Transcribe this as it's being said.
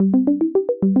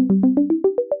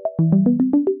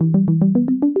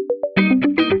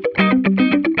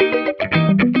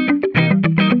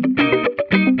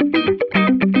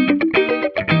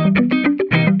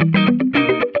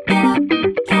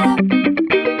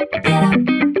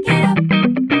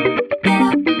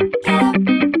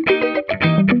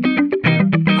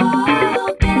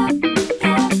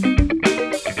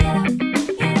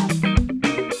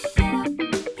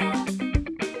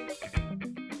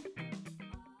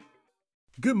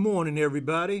Good morning,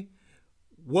 everybody.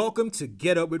 Welcome to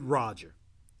Get Up with Roger.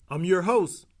 I'm your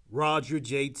host, Roger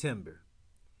J. Timber.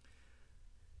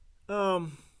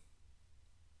 Um,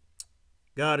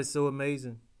 God is so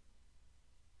amazing.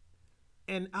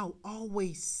 And I'll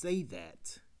always say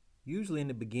that, usually in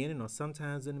the beginning or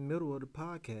sometimes in the middle of the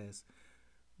podcast,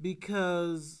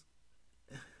 because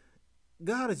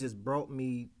God has just brought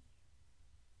me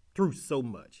through so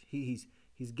much. He's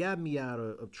got me out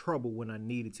of trouble when I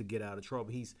needed to get out of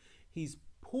trouble. He's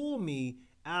pulled me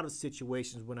out of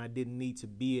situations when I didn't need to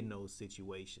be in those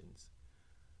situations.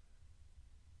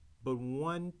 But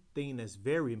one thing that's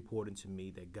very important to me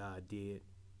that God did,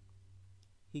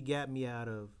 he got me out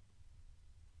of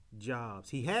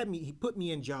jobs. He put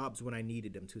me in jobs when I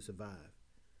needed them to survive.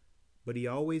 But he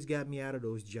always got me out of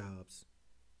those jobs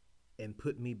and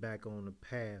put me back on the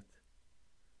path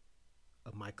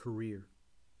of my career.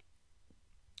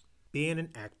 Being an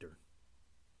actor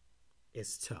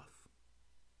is tough.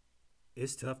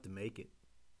 It's tough to make it.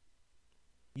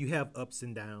 You have ups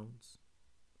and downs.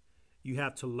 You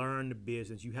have to learn the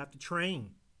business. You have to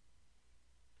train.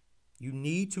 You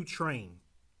need to train.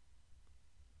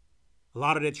 A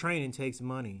lot of that training takes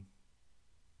money.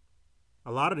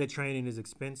 A lot of that training is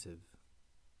expensive.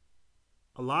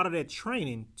 A lot of that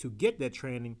training, to get that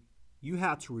training, you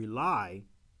have to rely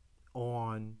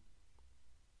on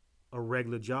a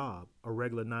regular job, a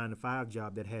regular 9-to-5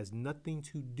 job that has nothing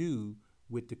to do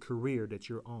with the career that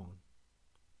you're on,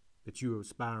 that you're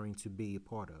aspiring to be a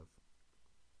part of.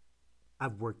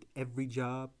 I've worked every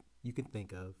job you can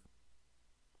think of.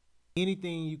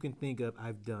 Anything you can think of,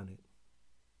 I've done it.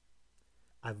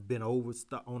 I've been on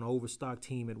an overstock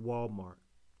team at Walmart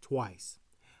twice.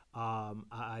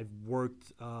 I've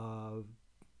worked, at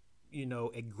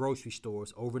grocery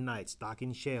stores overnight,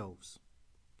 stocking shelves.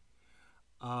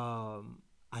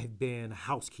 I've been a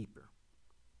housekeeper.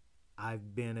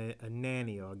 I've been a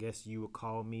nanny, or I guess you would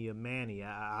call me a manny.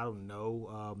 I don't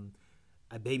know.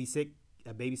 I babysat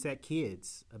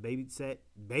kids. I babysat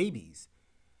babies.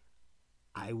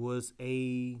 I was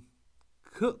a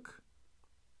cook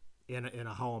in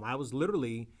a home. I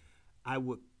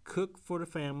would cook for the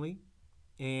family,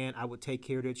 and I would take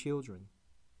care of their children.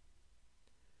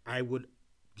 I would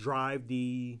drive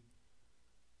the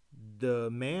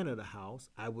man of the house.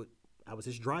 I was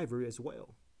his driver as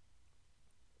well.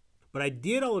 But I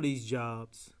did all of these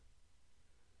jobs,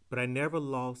 but I never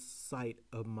lost sight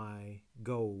of my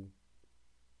goal,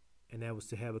 and that was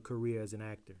to have a career as an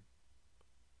actor.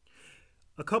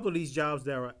 A couple of these jobs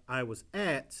that I was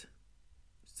at,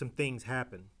 some things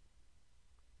happened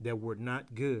that were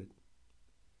not good.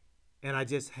 And I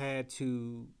just had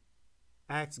to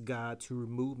ask God to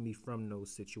remove me from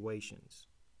those situations.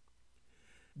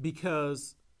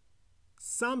 Because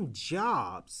some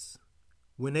jobs,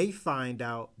 when they find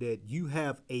out that you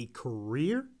have a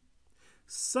career,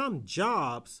 some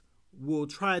jobs will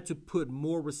try to put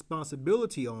more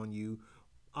responsibility on you,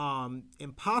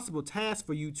 impossible tasks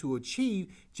for you to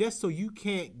achieve, just so you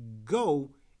can't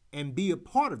go and be a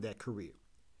part of that career.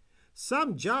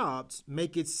 Some jobs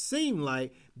make it seem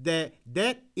like that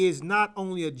is not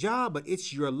only a job, but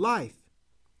it's your life.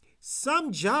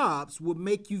 Some jobs will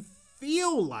make you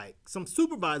feel like, some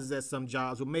supervisors at some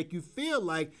jobs will make you feel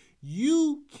like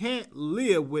you can't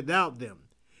live without them.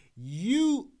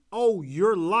 You owe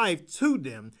your life to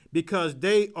them because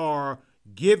they are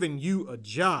giving you a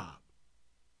job.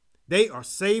 They are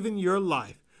saving your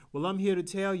life. Well, I'm here to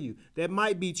tell you that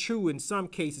might be true in some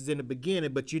cases in the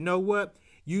beginning, but you know what?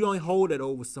 You don't hold it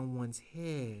over someone's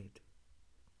head.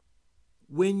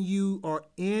 When you are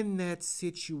in that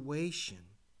situation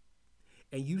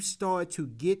and you start to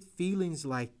get feelings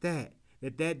like that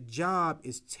job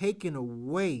is taking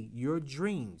away your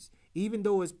dreams, even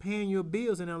though it's paying your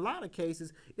bills, and in a lot of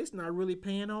cases, it's not really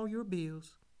paying all your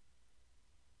bills.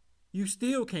 You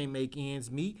still can't make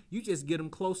ends meet. You just get them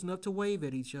close enough to wave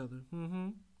at each other.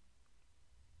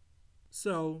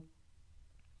 So,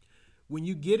 when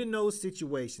you get in those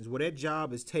situations where that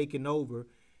job is taking over,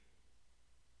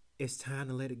 it's time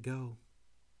to let it go.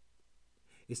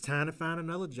 It's time to find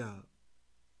another job.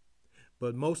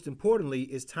 But most importantly,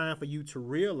 it's time for you to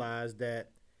realize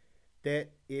that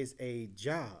that is a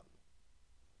job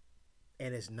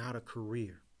and it's not a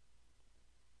career.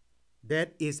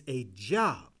 That is a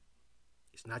job.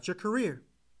 It's not your career.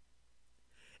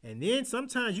 And then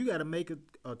sometimes you got to make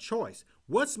a choice.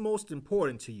 What's most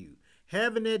important to you?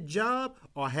 Having that job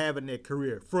or having that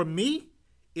career? For me,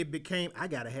 it became, I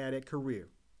got to have that career.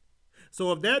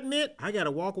 So if that meant I got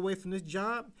to walk away from this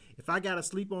job, if I got to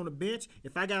sleep on the bench,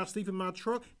 if I got to sleep in my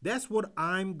truck, that's what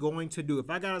I'm going to do. If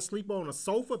I got to sleep on a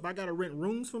sofa, if I got to rent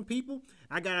rooms from people,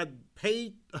 I got to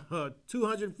pay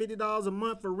 $250 a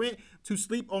month for rent to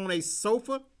sleep on a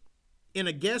sofa in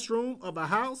a guest room of a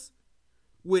house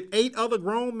with 8 other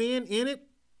grown men in it,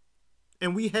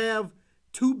 and we have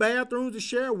 2 bathrooms to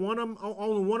share.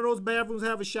 Only one of those bathrooms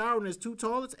have a shower, and there's 2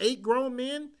 toilets. 8 grown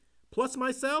men plus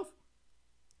myself,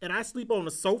 and I sleep on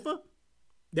a sofa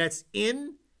that's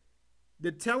in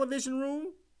the television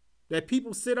room that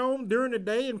people sit on during the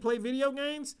day and play video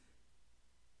games.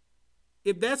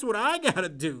 If that's what I gotta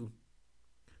do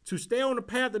to stay on the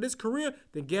path of this career,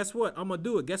 then guess what? I'm gonna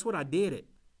do it. Guess what? I did it.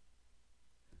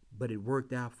 But it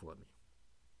worked out for me.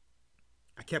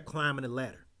 I kept climbing the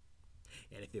ladder.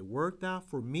 And if it worked out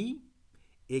for me,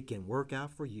 it can work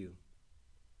out for you.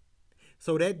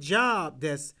 So that job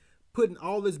that's putting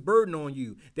all this burden on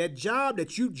you, that job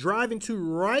that you driving to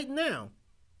right now,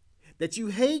 that you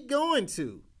hate going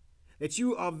to, that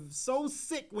you are so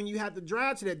sick when you have to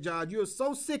drive to that job, you're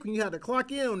so sick when you have to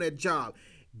clock in on that job,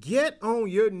 get on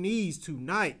your knees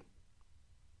tonight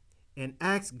and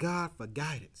ask God for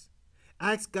guidance.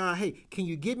 Ask God, hey, can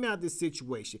you get me out of this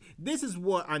situation? This is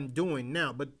what I'm doing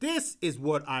now, but this is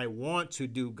what I want to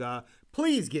do, God.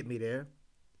 Please get me there.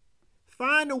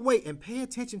 Find a way and pay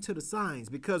attention to the signs,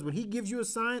 because when he gives you a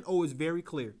sign, it's very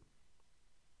clear.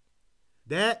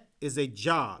 That is a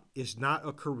job. It's not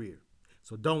a career.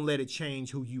 So don't let it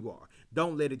change who you are.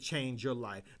 Don't let it change your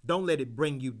life. Don't let it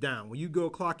bring you down. When you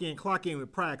go clock in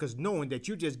with pride, because knowing that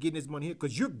you're just getting this money here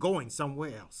because you're going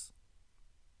somewhere else.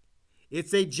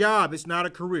 It's a job. It's not a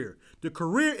career. The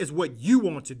career is what you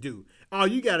want to do. All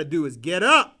you got to do is get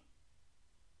up,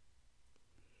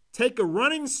 take a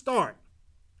running start,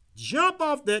 jump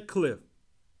off that cliff,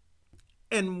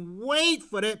 and wait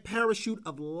for that parachute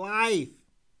of life.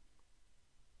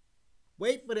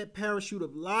 Wait for that parachute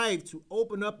of life to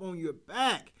open up on your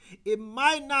back. It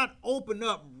might not open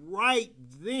up right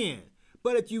then,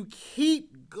 but if you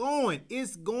keep going,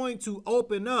 it's going to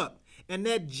open up. And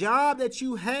that job that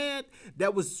you had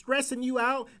that was stressing you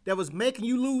out, that was making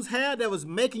you lose hair, that was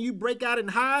making you break out in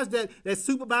hives, that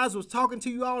supervisor was talking to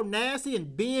you all nasty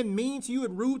and being mean to you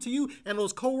and rude to you, and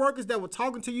those coworkers that were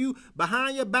talking to you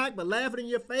behind your back but laughing in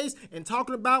your face and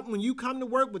talking about when you come to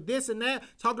work with this and that,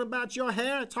 talking about your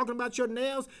hair, talking about your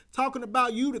nails, talking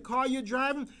about you, the car you're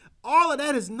driving, all of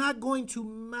that is not going to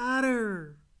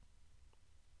matter.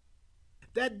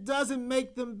 That doesn't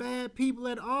make them bad people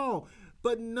at all.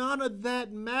 But none of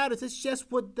that matters. It's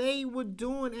just what they were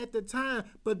doing at the time.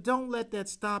 But don't let that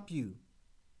stop you.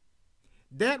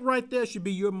 That right there should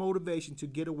be your motivation to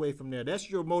get away from there. That's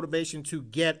your motivation to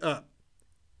get up.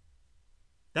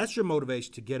 That's your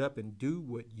motivation to get up and do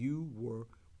what you were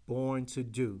born to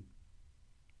do.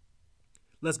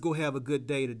 Let's go have a good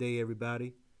day today,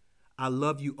 everybody. I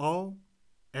love you all.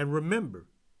 And remember,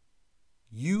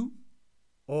 you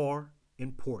are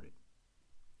important.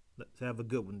 Let's have a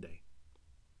good one day.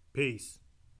 Peace.